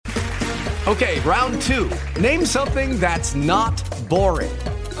Okay, round 2. Name something that's not boring.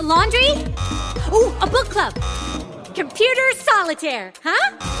 A laundry? Ooh, a book club. Computer solitaire,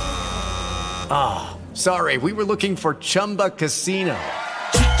 huh? Ah, sorry, we were looking for Chumba Casino.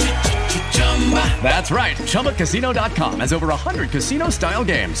 That's right, ChumbaCasino.com has over 100 casino-style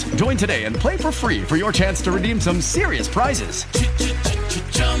games. Join today and play for free for your chance to redeem some serious prizes.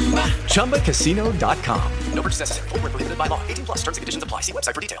 ChumbaCasino.com. No purchase necessary. Void where prohibited by law. 18 plus. Terms and conditions apply. See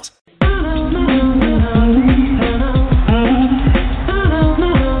website for details.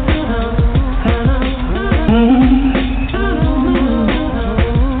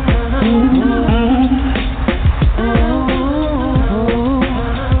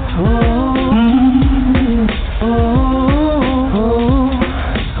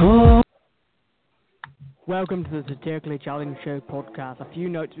 Welcome to the Satirically Challenged Show podcast. A few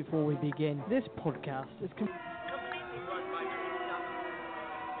notes before we begin. This podcast is...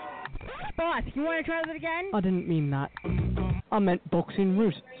 Boss, you want to try that again? I didn't mean that. I meant boxing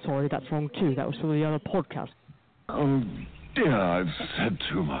root. Sorry, that's wrong too. That was for the other podcast. Oh dear, I've said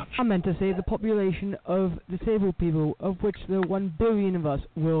too much. I meant to say the population of disabled people, of which there are 1 billion of us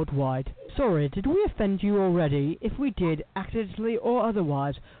worldwide. Sorry, did we offend you already? If we did, accidentally or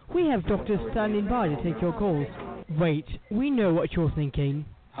otherwise, we have doctors standing by to take your calls. Wait, we know what you're thinking.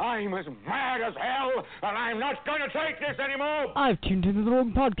 I'm as mad as hell, and I'm not going to take this anymore! I've tuned into the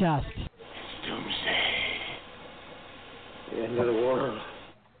wrong podcast. Doomsday. The end of the world.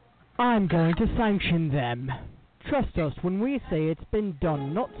 I'm going to sanction them. Trust us when we say it's been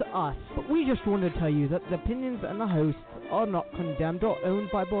done, not to us. But we just want to tell you that the opinions and the hosts are not condemned or owned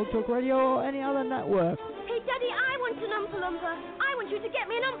by Blog Talk Radio or any other network. Hey, Daddy, I want an Oompa Loompa. I want you to get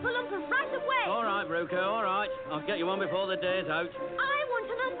me an Oompa Loompa right away. All right, Ruko, all right. I'll get you one before the day's out. I want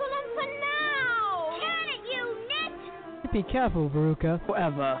an Oompa Loompa now. Turn it, you nit. Be careful, Veruca.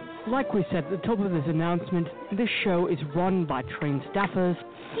 However, like we said at the top of this announcement, this show is run by trained staffers.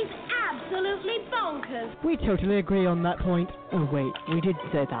 He's absolutely bonkers. We totally agree on that point. Oh wait, we did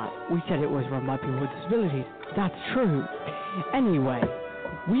say that. We said it was run by people with disabilities. That's true. Anyway,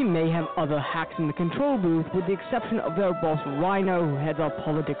 we may have other hacks in the control booth with the exception of their boss Rhino, who heads our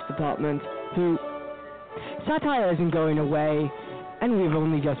politics department, who... Satire isn't going away, and we've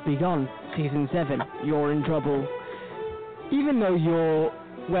only just begun. Season 7, you're in trouble. Even though you're...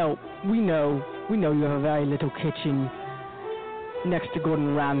 well, we know you have a very little kitchen next to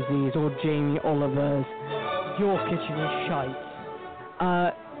Gordon Ramsay's or Jamie Oliver's. Your kitchen is shite.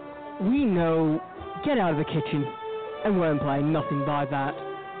 We know... Get out of the kitchen, and we're implying nothing by that.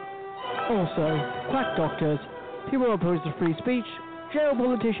 Also, quack doctors, people opposed to free speech, jail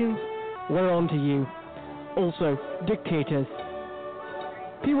politicians, we're on to you. Also, dictators.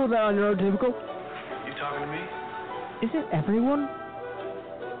 People that are neurotypical. You talking to me? Is it everyone?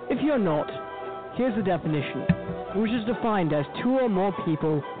 If you're not, here's the definition, which is defined as 2 or more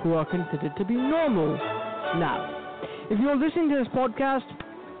people who are considered to be normal. Now, if you're listening to this podcast,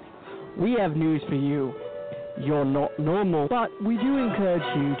 we have news for you. You're not normal, but we do encourage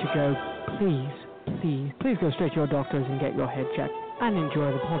you to go, please go straight to your doctors and get your head checked and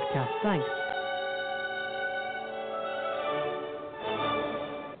enjoy the podcast. Thanks.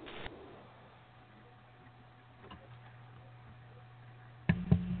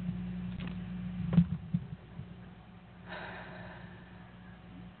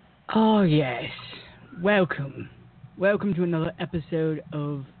 Oh yes, welcome to another episode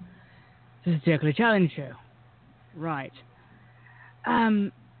of the Satirically Challenged Show. Right.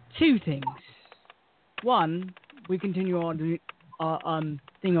 2 things. One, we continue our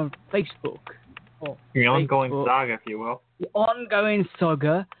thing on Facebook. The ongoing Facebook, saga, if you will. The ongoing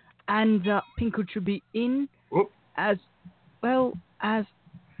saga, and Pinkle should be in as well as...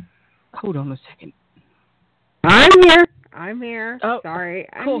 Hold on a second. I'm here. Oh, sorry.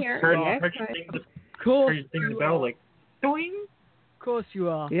 I'm course. here. Heard Course the bell like, doing? Of course you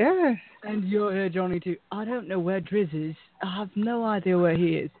are. Yes. And you're here, Johnny, too. I don't know where Driz is. I have no idea where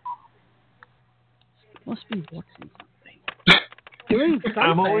he is. Must be watching something. Doing something.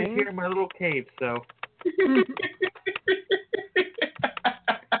 I'm always here in my little cave, so.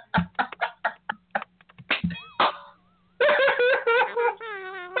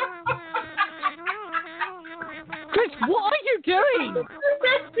 Chris, what are you doing?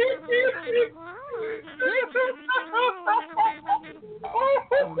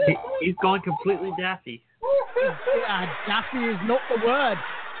 He's going completely daffy. Yeah, daffy is not the word.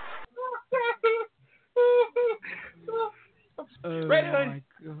 Redhood!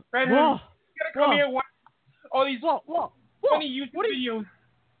 Redhood! You Whoa. gotta come here. Watch all these What? funny YouTube videos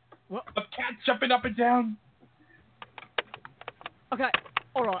of cats jumping up and down. Okay,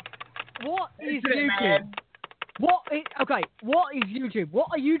 alright. What is Internet YouTube? man. What is YouTube? What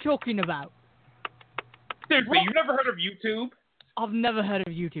are you talking about? Seriously, What? you've never heard of YouTube? I've never heard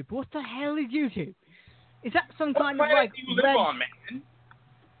of YouTube. What the hell is YouTube? Is that some What kind of planet like do you live on, man?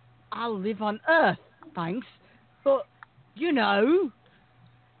 I live on Earth, thanks. But, you know,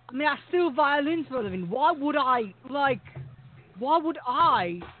 I mean, I steal violins for a living. Why would I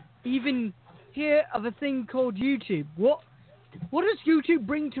even hear of a thing called YouTube? What does YouTube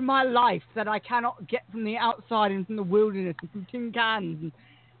bring to my life that I cannot get from the outside and from the wilderness and from tin cans and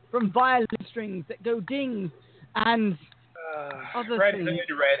from violin strings that go ding and other Red things?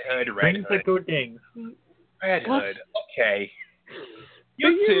 Hood. Things that go dings. Red What? Hood. Okay. But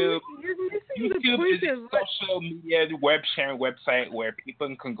YouTube. you're missing the YouTube point is of a social media web sharing website where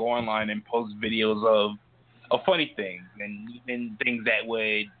people can go online and post videos of funny things and even things that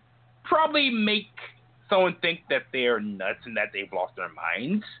would probably make someone think that they're nuts and that they've lost their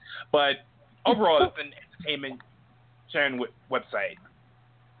minds. But overall, it's an entertainment sharing website.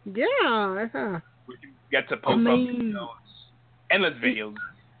 Yeah. Huh. Where you get to post up videos, endless videos,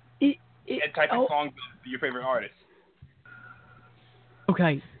 and type in songs of your favorite artists.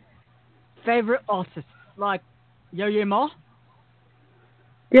 Okay. Favorite artists like Yo-Yo Ma?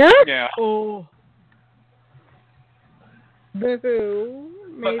 Yeah. Yeah. Or The Who.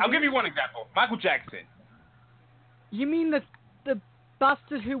 Look, I'll give you one example. Michael Jackson. you mean the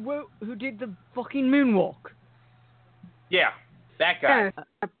bastard who did the fucking moonwalk? Yeah, that guy.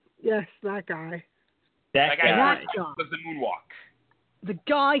 Yes, that guy. That guy That does the moonwalk. The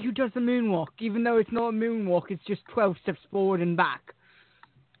guy who does the moonwalk, even though it's not a moonwalk, it's just 12 steps forward and back.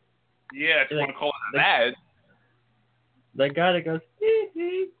 Yeah, if you want to call it that. The guy that goes,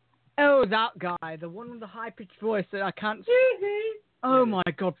 Oh, that guy, the one with the high-pitched voice that I can't... Oh my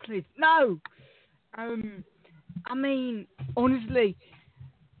god, please, no! I mean, honestly,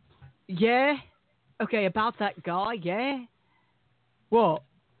 yeah, okay, about that guy, yeah. What?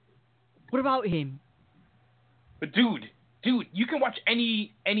 What about him? But dude, you can watch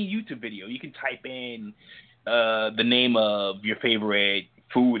any YouTube video. You can type in the name of your favorite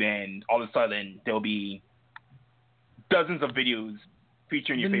food, and all of a sudden there'll be dozens of videos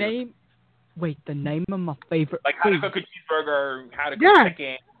featuring your favorite. The name of my favorite like food. how to cook a cheeseburger, how to cook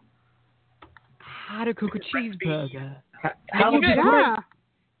chicken. How to cook a cheeseburger.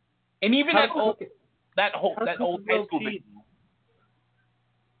 And even that old high school video.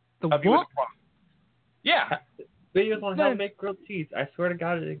 The of you what? with the problem. Yeah. videos on how to make grilled cheese. I swear to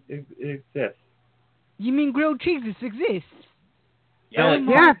God, it exists. You mean grilled cheeses exist? Yeah.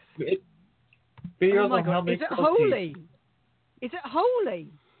 Videos Oh my on how to God. make Is it grilled holy? cheese. Is it holy?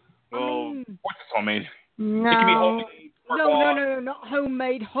 Well, what's this homemade? No. It can be homemade. No, not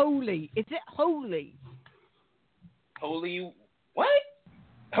homemade. Holy. Is it holy? Holy? What?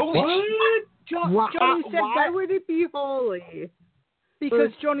 Holy? What? Johnny said why that would it be holy? because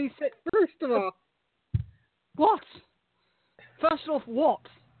Johnny said. First of all, What? First off, what?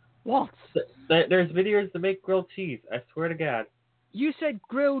 What? There's videos to make grilled cheese. I swear to God. You said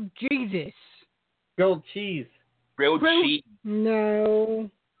grilled Jesus. Grilled cheese. Grilled cheese. no.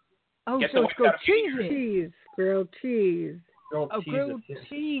 Oh, Get so the it's grilled white out of cheese. Grilled cheese. Grilled Oh, cheese. grilled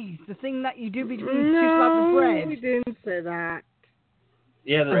cheese. The thing that you do between two slabs No, of bread. we didn't say that.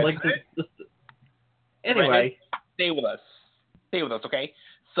 Yeah, anyway. Stay with us. Stay with us, okay?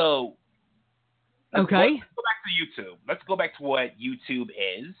 So, let's Okay. go back to YouTube. Let's go back to what YouTube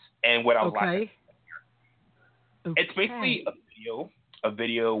is and what I was like. Okay. It's basically a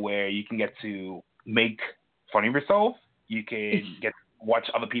video where you can get to make fun of yourself. You can get to watch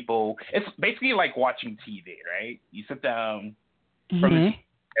other people. It's basically like watching TV, right? You sit down from the TV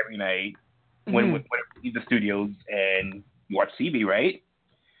every night when we leave the studios and you watch TV, right?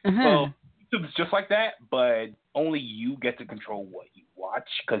 So YouTube's just like that, but only you get to control what you watch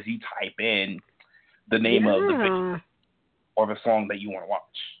because you type in the name of the video or the song that you want to watch.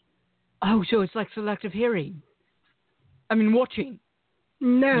 Oh, so it's like selective hearing. I mean, watching.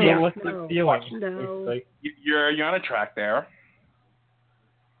 No. Yeah, what's no. the feeling? No. It's like, You're on a track there.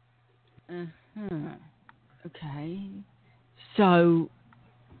 Okay. So.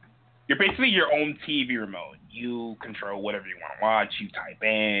 You're basically your own TV remote. You control whatever you want to watch. You type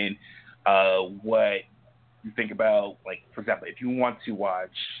in what you think about. Like, for example, if you want to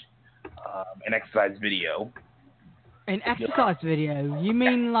watch an exercise video. An exercise video? You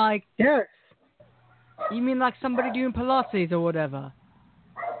mean like... Yes. You mean like somebody doing Pilates or whatever?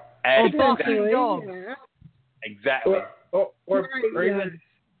 Or barking dogs? Yeah. Exactly. Or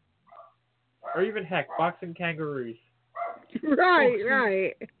even heck, boxing kangaroos.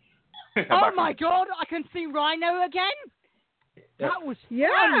 Right. Oh my God! I can see Rhino again. That was fun.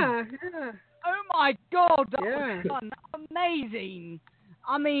 Yeah. Oh my God, that Yeah. was fun. That was amazing.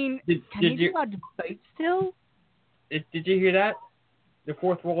 I mean, Did can you you- do that debate still? Did you hear that? The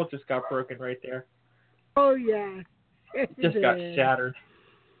fourth wall just got broken right there. Oh, yeah. Yes, It just got shattered.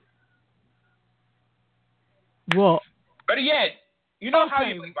 What? Better yet, you know how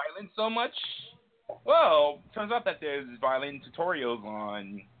Okay. you like violence so much? Well, turns out that there's violent tutorials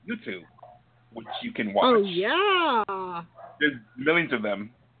on YouTube, which you can watch. Oh, yeah. There's millions of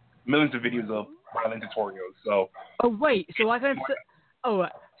them, millions of videos of violent tutorials. So, Oh wait, so I can.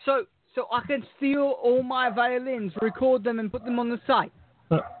 So I can steal all my violins, record them, and put them on the site.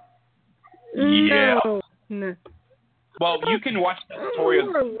 yeah. No. Well, you can watch the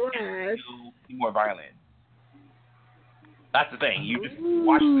tutorials More or less. to be more violent. That's the thing. You just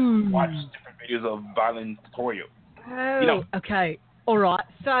watch different videos of violent tutorials. Oh, You know. okay. All right.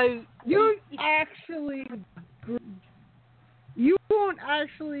 So You won't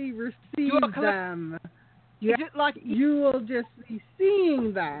actually receive them. is it like? You will just be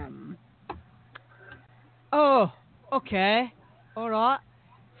seeing them. Oh, okay. All right.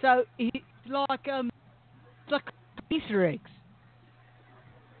 So it's like Easter eggs.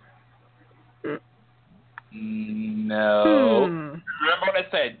 No. Remember what I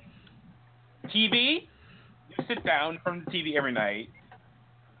said. TV, you sit down in front of the TV every night,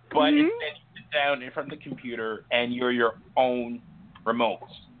 but instead you sit down in front of the computer and you're your own remote.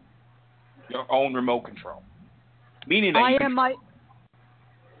 Your own remote control. Meaning that I you am my.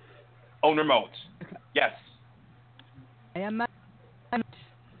 own remote. Yes. I am my.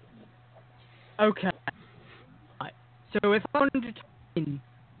 Okay. Right. So if I wanted to type in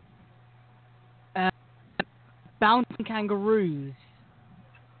bouncing kangaroos.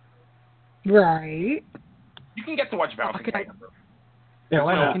 Right. You can get to watch bouncing Okay. kangaroos. Yeah,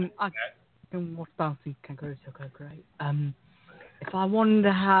 why not? I can watch bouncing kangaroos. Okay, great. If I wanted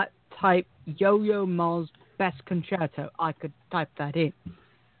to type Yo-Yo Ma's best concerto, I could type that in.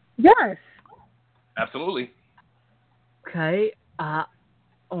 Yes. Absolutely. Okay. All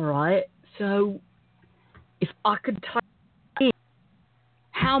right. So, if I could type in,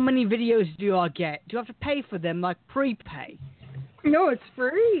 how many videos do I get? Do I have to pay for them, like prepay? No, it's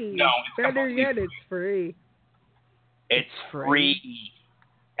free. No, it's Better completely yet, free. it's free. It's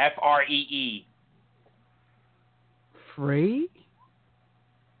free. Free. Free?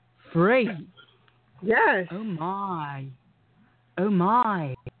 Free? Yes. Oh my. Oh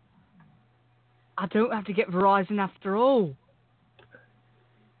my. I don't have to get Verizon after all.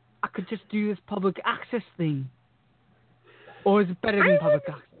 I could just do this public access thing. Or is it better than public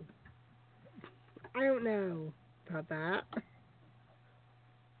access? I don't know about that.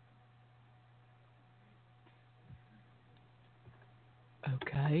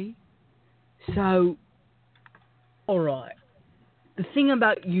 Okay. So, alright. The thing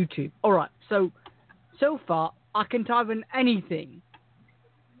about YouTube. Alright, so far, I can type in anything.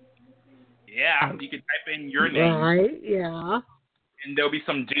 Yeah, you can type in your name. Right, yeah. And there'll be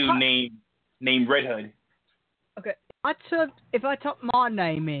some dude named Red Hood. Okay, if I type my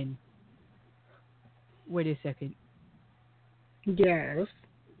name in. Wait a second. Yes.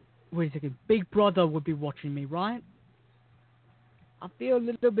 Wait a second. Big Brother would be watching me, right? I feel a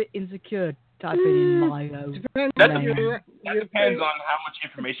little bit insecure typing in my own Depends That on depends, your- that your depends fa- on how much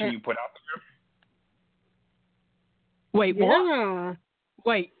information you put out there. Wait, what? Yeah.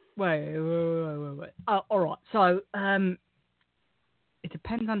 Wait. Alright, so, it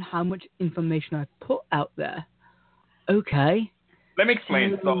depends on how much information I put out there. Okay. Let me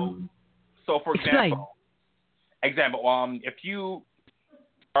explain. So for Explain. example, if you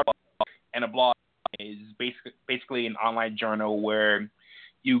are and a blog is basically an online journal where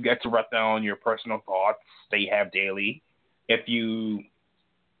you get to write down your personal thoughts that you have daily. If you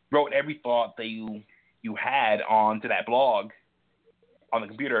wrote every thought that you had onto that blog on the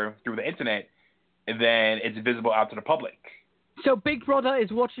computer through the internet, then it's visible out to the public. So Big Brother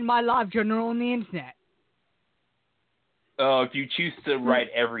is watching my live journal on the internet. If you choose to write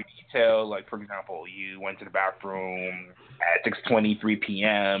every detail, like for example, you went to the bathroom at 6:23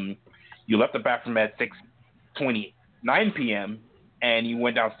 p.m., you left the bathroom at 6:29 p.m., and you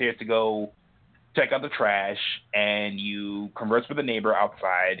went downstairs to go check out the trash, and you conversed with a neighbor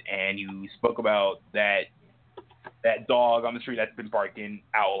outside, and you spoke about that dog on the street that's been barking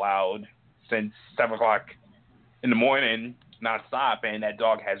out loud since 7 o'clock in the morning, nonstop, and that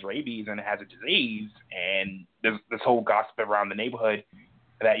dog has rabies and it has a disease, and there's this whole gossip around the neighborhood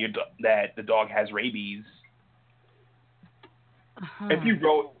that the dog has rabies. Uh-huh. If you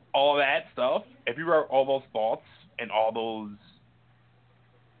wrote all that stuff, if you wrote all those thoughts and all those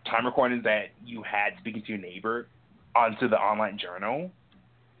time recordings that you had speaking to your neighbor, onto the online journal,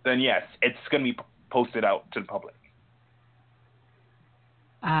 then yes, it's going to be posted out to the public.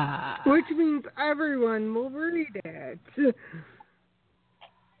 Which means everyone will read it.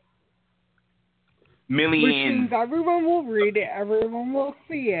 Millions. Which means everyone will read it, everyone will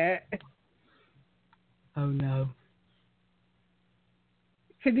see it. Oh no.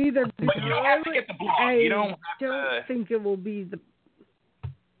 Could either be But you have to get the blog. You don't think it will be the...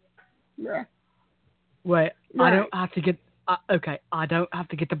 Wait, Right. I don't have to get... okay, I don't have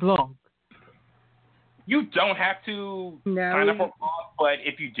to get the blog. You don't have to sign up for a blog, but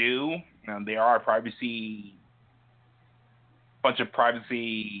if you do, there are bunch of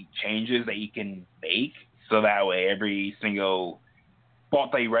privacy changes that you can make, so that way every single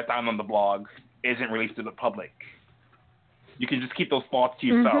thought that you write down on the blog isn't released to the public. You can just keep those thoughts to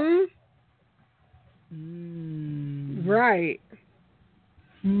yourself. Right.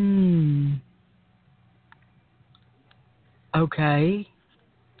 Okay.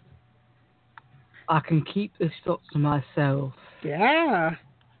 I can keep this thoughts to myself. Yeah.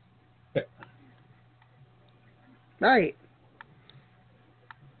 Right.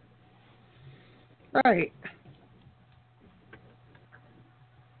 Right.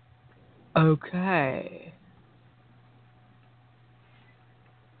 Okay.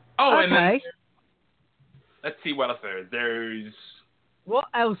 Oh, okay. And then let's see what else there is. There's... What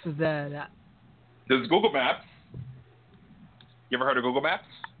else is there? There's Google Maps. You ever heard of Google Maps?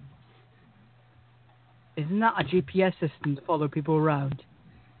 Isn't that a GPS system to follow people around?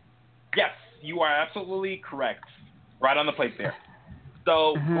 Yes, you are absolutely correct. Right on the plate there.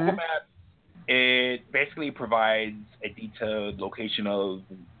 So Google Maps, it basically provides a detailed location of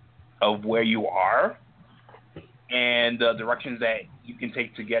where you are and the directions that you can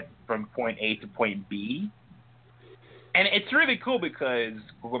take to get from point A to point B. And it's really cool because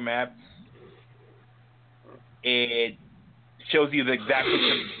Google Maps, it shows you the exact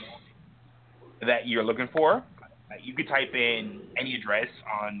location that you're looking for. You could type in any address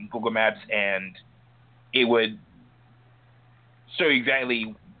on Google Maps and it would show you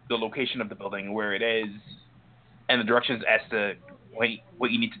exactly the location of the building, where it is, and the directions as to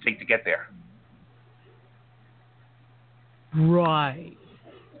what you need to take to get there. Right.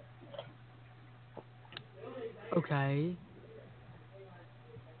 Okay.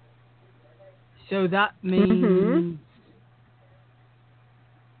 So that means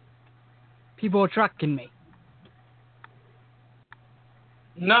people are tracking me.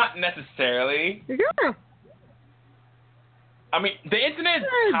 Not necessarily. Yeah. I mean, the internet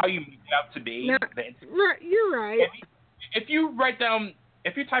is how you make it out to be. You're right. If you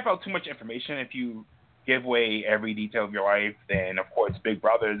type out too much information, if you give away every detail of your life, then of course Big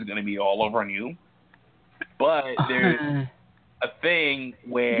Brother is going to be all over on you. But there's a thing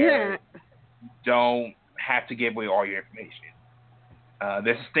where you don't have to give away all your information.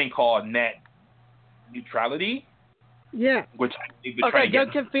 There's this thing called net neutrality. Yeah. Which I think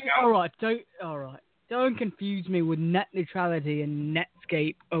don't confuse. All right. Don't confuse me with net neutrality and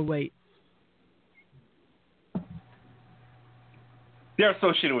Netscape. Oh wait. They're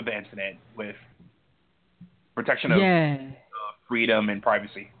associated with the internet, with protection of freedom and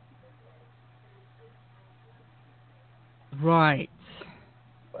privacy. Right.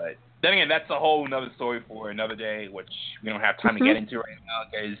 But then again, that's a whole another story for another day, which we don't have time to get into right now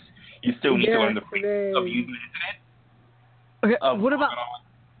because you still need to learn the freedom of using the internet. Okay.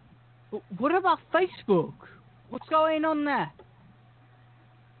 What about Facebook? What's going on there?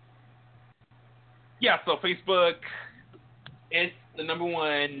 Yeah, so Facebook is the number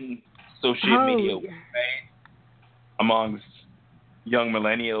one social media website amongst young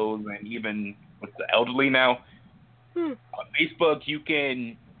millennials and even with the elderly now. On Facebook, you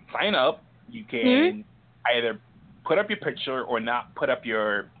can sign up. You can either put up your picture or not put up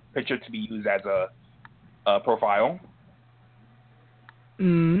your picture to be used as a profile.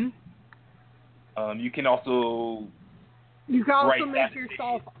 You can also make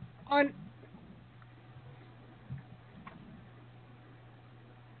yourself on.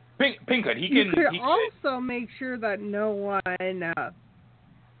 Pink could. You could also make sure that no one.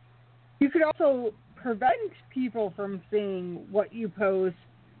 You could also prevent people from seeing what you post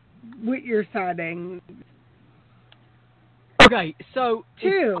with your settings. Okay, so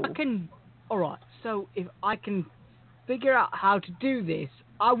if I can figure out how to do this,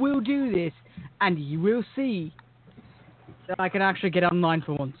 I will do this, and you will see that I can actually get online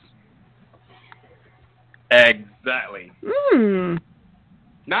for once. Exactly.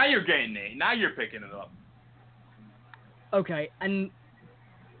 Now you're getting it. Now you're picking it up. Okay, and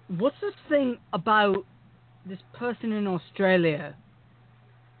what's this thing about this person in Australia?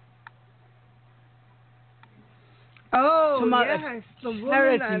 Oh, yes, the woman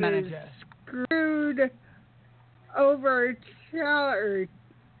charity that manager. is screwed over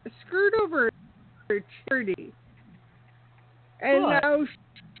charity. And What? now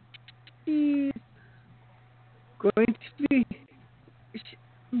she's going to be,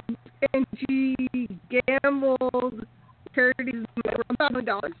 and she gambled charities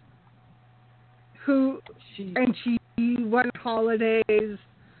 $1,000. And she went holidays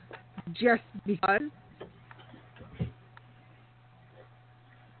just because.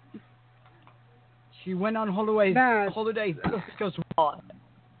 She went on holidays just because what?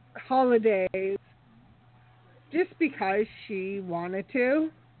 Holidays. Just because she wanted to.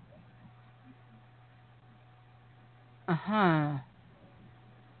 Uh-huh.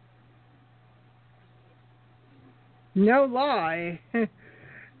 No lie.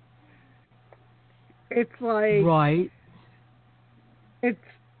 It's like... Right. It's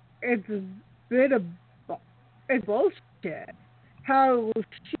a bit of... It's bullshit. How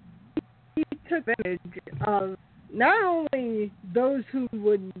she took advantage of not only those who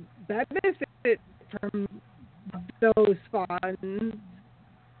would benefit from those funds.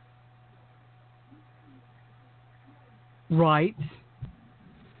 Right.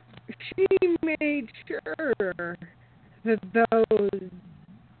 She made sure that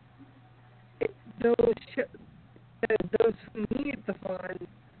those who need the funds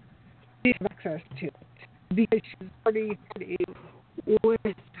need access to it, because she's already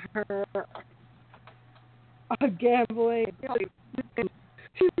with her gambling.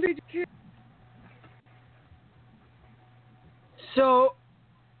 So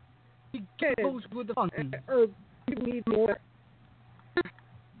she gambles with the funds. Or you need more.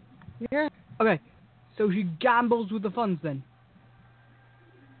 Yeah. Okay. So she gambles with the funds then.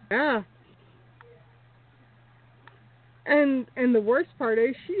 Yeah. And the worst part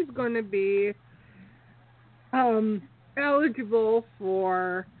is she's going to be eligible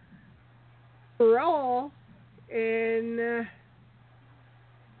for parole in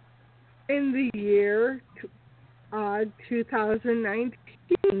the year 2019.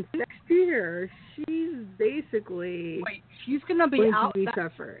 Next year, she's basically she's going to be out.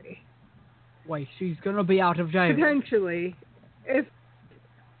 Suffering. Wait, she's going to be out of jail. Potentially,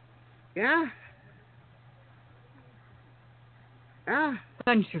 yeah.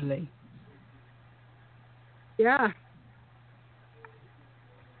 Potentially. Yeah.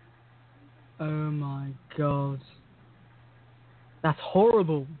 Oh my God. That's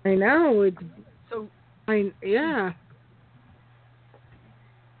horrible. I know. Yeah.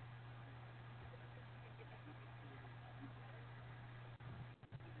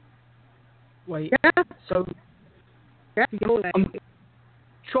 Wait. Yeah. So. Yeah. I'm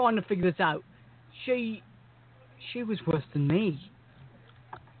trying to figure this out. She was worse than me.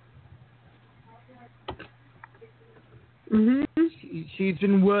 Mhm. She's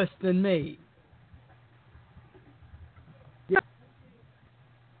been worse than me. Yeah.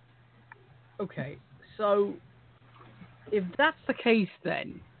 Okay, so if that's the case,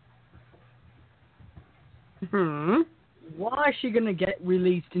 then why is she gonna get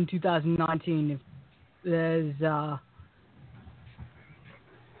released in 2019 if there's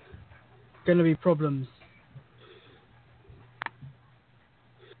gonna be problems?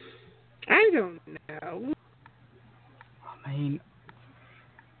 I don't know. I mean,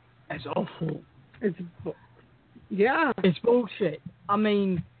 it's awful. It's bullshit. I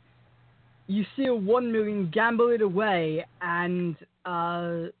mean, you steal 1 million, gamble it away, and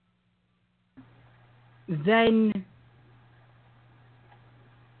then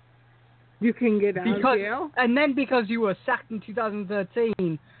you can get out of jail. And then because you were sacked in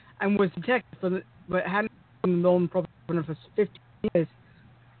 2013 and was detected but hadn't been non-profit for 15 years,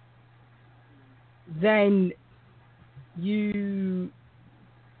 then you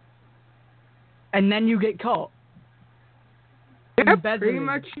get caught. Yeah, pretty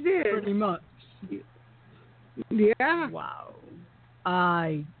much did. Pretty much. Yeah. Wow.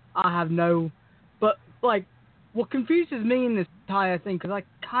 I have no... But, like, what confuses me in this entire thing, because I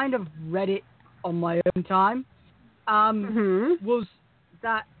kind of read it on my own time, was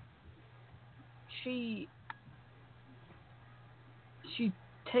that she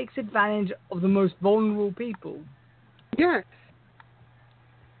takes advantage of the most vulnerable people. Yes.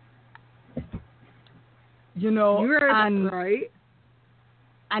 You know, you're right.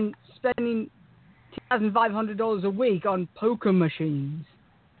 And spending $2,500 a week on poker machines,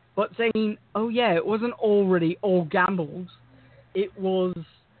 but saying, oh yeah, it wasn't already all gambles. It was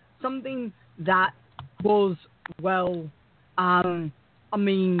something that was, well, I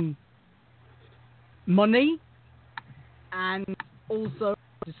mean, money, and also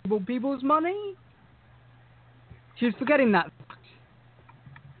disabled people's money. She's forgetting that.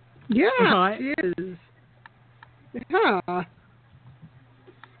 Yeah, Right. she is. Yeah.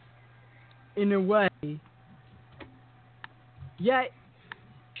 In a way. Yeah.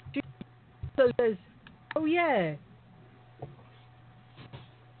 She also says, oh yeah.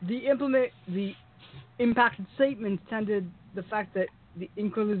 The impacted statement tended the fact that the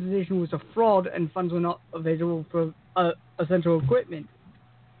Inquisition was a fraud and funds were not available for essential equipment.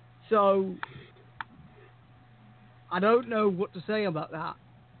 So, I don't know what to say about that.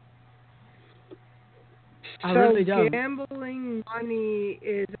 I really don't. Gambling money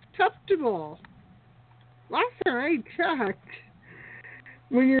is acceptable. Last time I checked,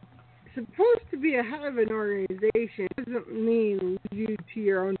 when you're supposed to be a head of an organization, it doesn't mean leave you to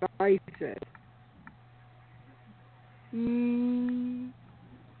your own devices.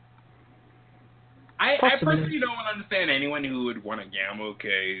 I personally don't understand anyone who would want to gamble,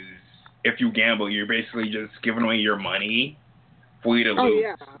 because if you gamble, you're basically just giving away your money for you to lose. Oh,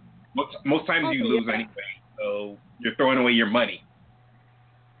 yeah. Most times you lose anyway, so you're throwing away your money.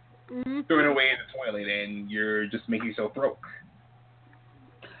 Mm-hmm. Throwing it away in the toilet, and you're just making yourself broke.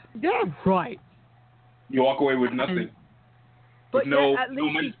 Yeah. Right. You walk away with nothing. But with no at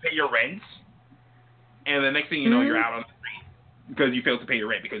least money to pay your rent, and the next thing you know, you're out on the street because you failed to pay your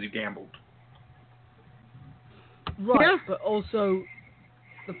rent because you gambled. Right, yeah. But also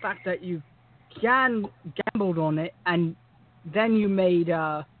the fact that you gambled on it, and then you made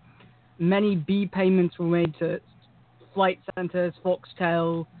many B payments were made to Flight Centres,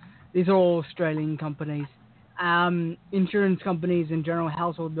 Foxtel. These are all Australian companies. Insurance companies, and general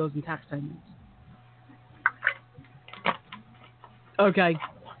household bills and tax payments. Okay.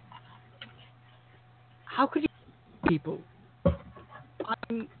 How could you people?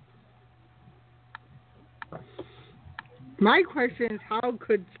 My question is, how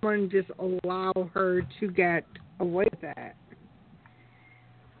could someone just allow her to get away with that?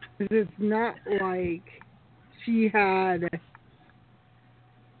 Because it's not like she had...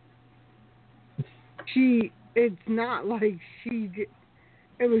 It's not like it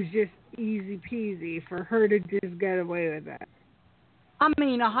was just easy peasy for her to just get away with that. I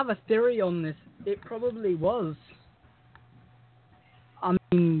mean, I have a theory on this. It probably was. I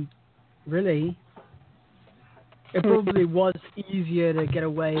mean, really. It probably was easier to get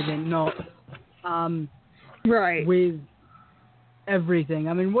away than not. Right. With everything.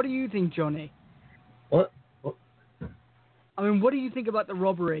 I mean, what do you think, Johnny? What? I mean, what do you think about the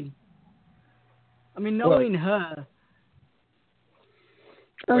robbery? I mean, knowing her.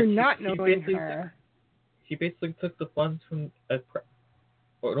 Or not knowing her. She basically took the funds from an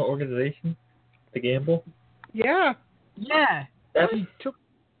organization to gamble? Yeah. Yeah.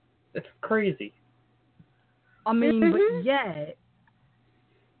 That's crazy. I mean, but yeah.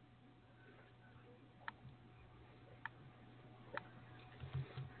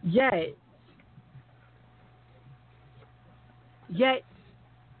 Yet,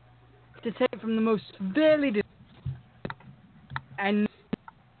 to take from the most severely and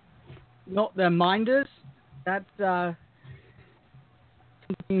not their minders, that's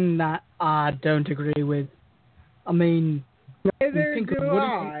something that I don't agree with. I mean, neither do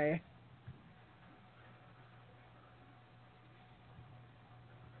I.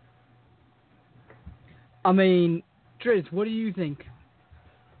 I mean, Driz, what do you think?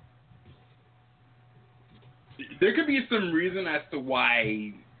 There could be some reason as to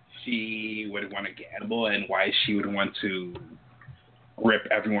why she would want to gamble and why she would want to rip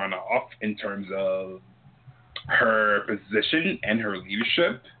everyone off in terms of her position and her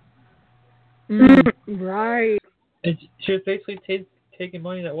leadership. Right. And she was basically taking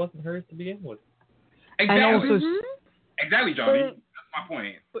money that wasn't hers to begin with. Exactly. And also, exactly, Johnny. That's my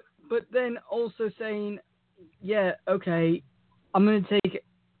point. But then also saying, yeah, okay, I'm going to take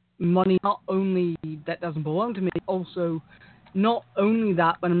money not only that doesn't belong to me, also not only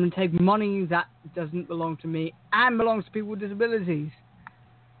that, but I'm going to take money that doesn't belong to me and belongs to people with disabilities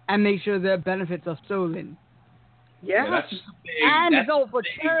and make sure their benefits are stolen. Yeah, that's just a big, and that's it's all for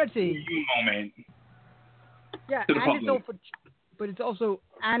charity. Moment. Yeah, and it's all for, but it's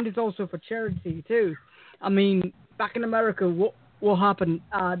also for charity too. I mean, back in America, what happened?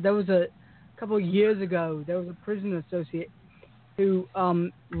 There was a couple of years ago, there was a prison associate who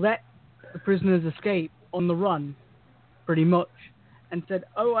let the prisoners escape on the run, pretty much, and said,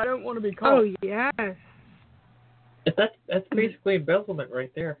 "Oh, I don't want to be caught." Oh yes. That's basically embezzlement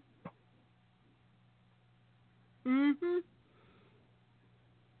right there. Mhm.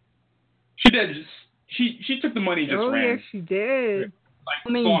 She did. She took the money and just ran. Oh yes, she did. Like, I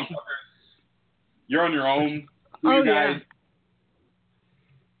mean, go on, you're on your own. Oh you guys.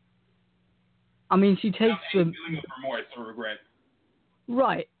 I mean, she takes the... feeling of remorse or regret.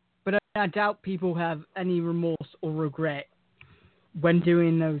 Right, but I doubt people have any remorse or regret when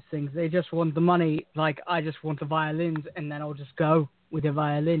doing those things. They just want the money, like, I just want the violins, and then I'll just go with the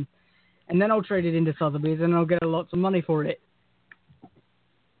violin. And then I'll trade it into Sotheby's, and I'll get lots of money for it.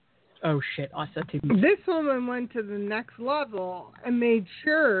 Oh, shit, I said too much. This woman went to the next level and made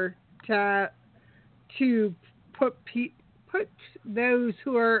sure to put those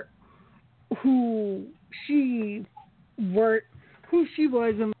who she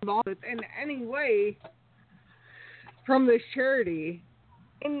was involved with in any way from this charity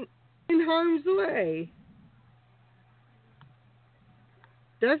in harm's way.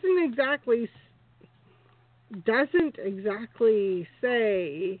 Doesn't exactly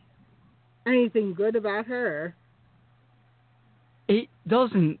say anything good about her. It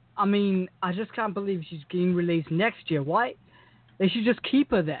doesn't. I mean, I just can't believe she's getting released next year. Why? They should just keep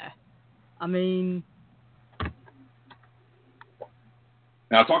her there. I mean...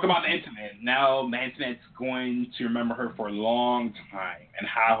 Now, talk about the internet. Now, the internet's going to remember her for a long time and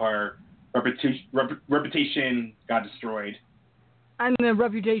how her reputation got destroyed. And the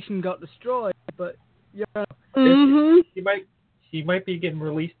reputation got destroyed, but, you know... She might be getting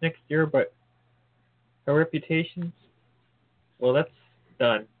released next year, but her reputation, well, that's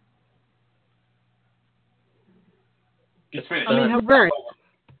done. It's finished. I mean,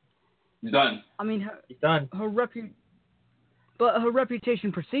 He's done. I mean, He's done. But her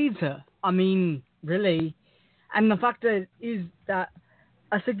reputation precedes her. I mean, really. And the fact is that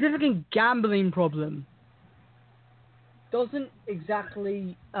a significant gambling problem doesn't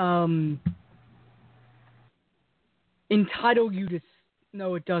exactly entitle you to...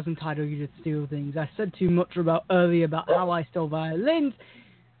 No, it does entitle you to steal things. I said too much earlier about how I stole violins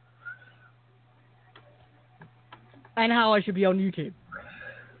and how I should be on YouTube.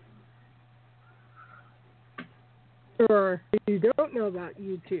 Or you don't know about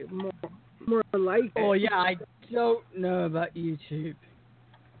YouTube, more like it. Oh, yeah, I don't know about YouTube.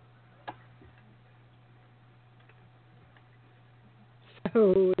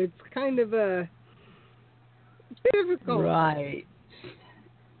 So it's kind of a difficult. Right.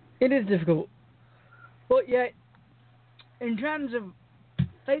 It is difficult. But yet, in terms of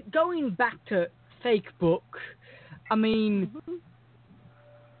going back to Fakebook, I mean,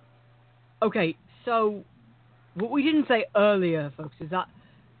 okay, so what we didn't say earlier, folks, is that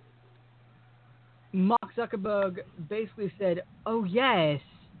Mark Zuckerberg basically said, oh yes,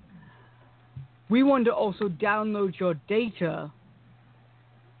 we want to also download your data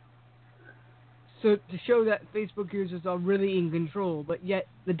so to show that Facebook users are really in control, but yet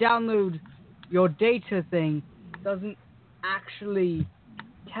the download your data thing doesn't actually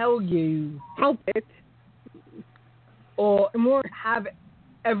tell you help it or more have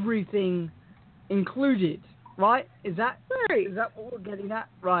everything included, right? Is that right? Is that what we're getting at?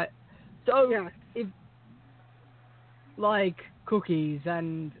 Right. So yeah. If like cookies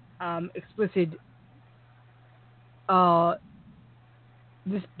and explicit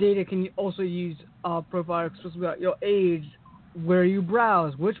this data can also use profile explicitly about your age, where you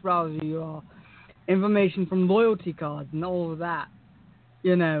browse, which browser you are, information from loyalty cards and all of that.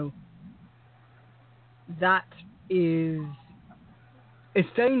 You know, that is, it's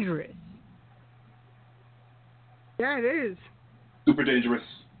dangerous. Yeah, it is. Super dangerous.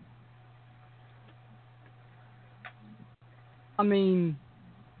 I mean,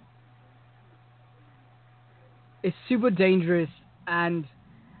 it's super dangerous, and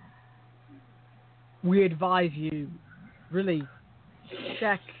we advise you, really,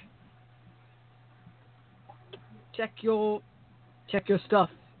 check your stuff,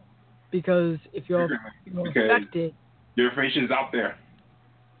 because if you're affected, your information is out there.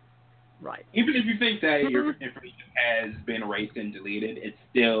 Right. Even if you think that your information has been erased and deleted, it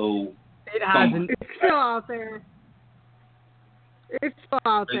hasn't. It's still out there. It's still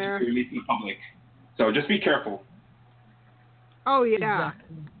out there. It's released in public. So just be careful. Oh, yeah.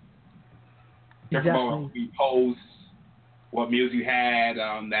 Careful about what you post, what meals you had,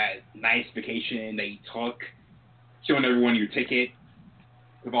 that nice vacation that you took, showing everyone your ticket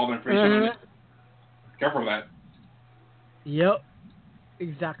with all the information on it. Careful of that. Yep.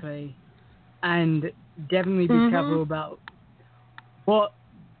 Exactly. And definitely be careful about what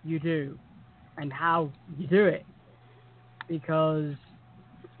you do and how you do it. Because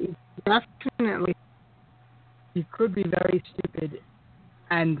definitely you could be very stupid,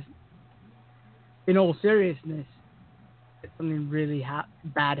 and in all seriousness, something really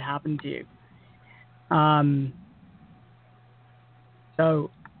bad happened to you. So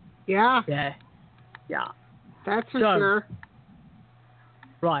yeah, that's for sure.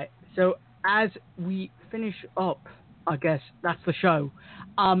 Right. So as we finish up, I guess that's the show.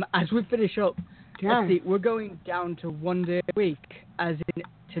 As we finish up, let's see, we're going down to 1 day a week, as in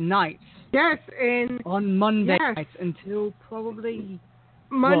tonight. Yes, and on Monday nights until probably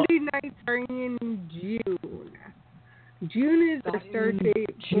Monday nights are in June. June is the start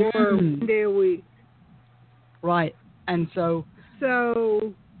date for 1 day a week. Right, and so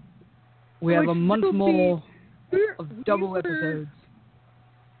we have a month more of double episodes.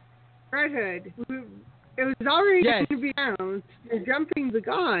 Red Hood. It was already going to be announced. You're jumping the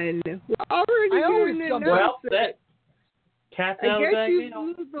gun. We're already going to announce it. Cat's out of the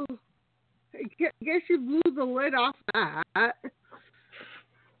bag. I guess you blew the lid off that. I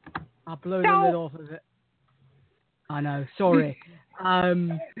blew the lid off of it. I know. Sorry. Because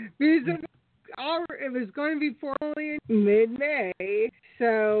it was going to be formally in mid-May,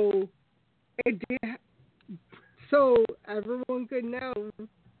 so everyone could know.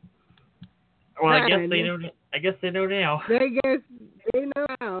 Well, I guess they know. I guess they know now. I guess they know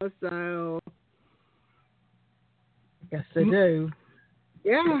now. So. I guess they do.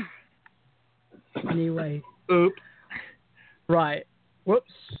 Yeah. Anyway. Oops. Right.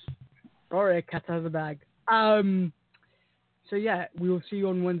 Whoops. Sorry, cat out of the bag. So yeah, we will see you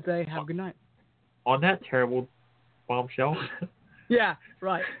on Wednesday. Have a good night. On that terrible bombshell. Yeah.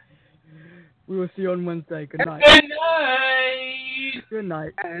 Right. We will see you on Wednesday. Good night. Good night. Good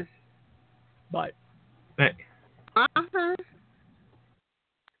night. Yes. Bye. Bye. Uh-huh.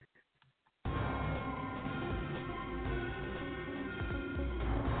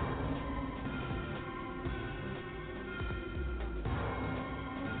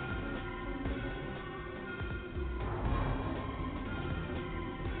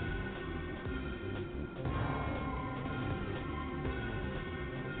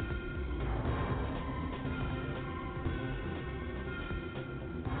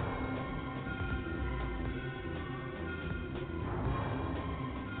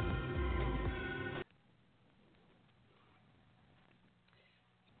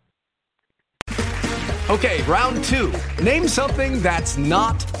 Okay, round 2. Name something that's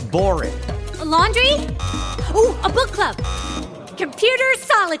not boring. A laundry? Ooh, a book club. Computer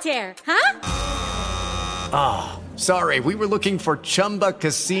solitaire, huh? Ah, oh, sorry, we were looking for Chumba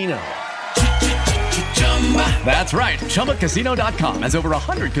Casino. That's right, ChumbaCasino.com has over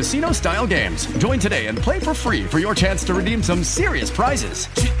 100 casino-style games. Join today and play for free for your chance to redeem some serious prizes.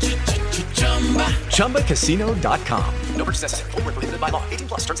 ChumbaCasino.com. No purchase necessary. Void where prohibited by law. 18+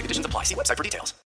 terms and conditions apply. See website for details.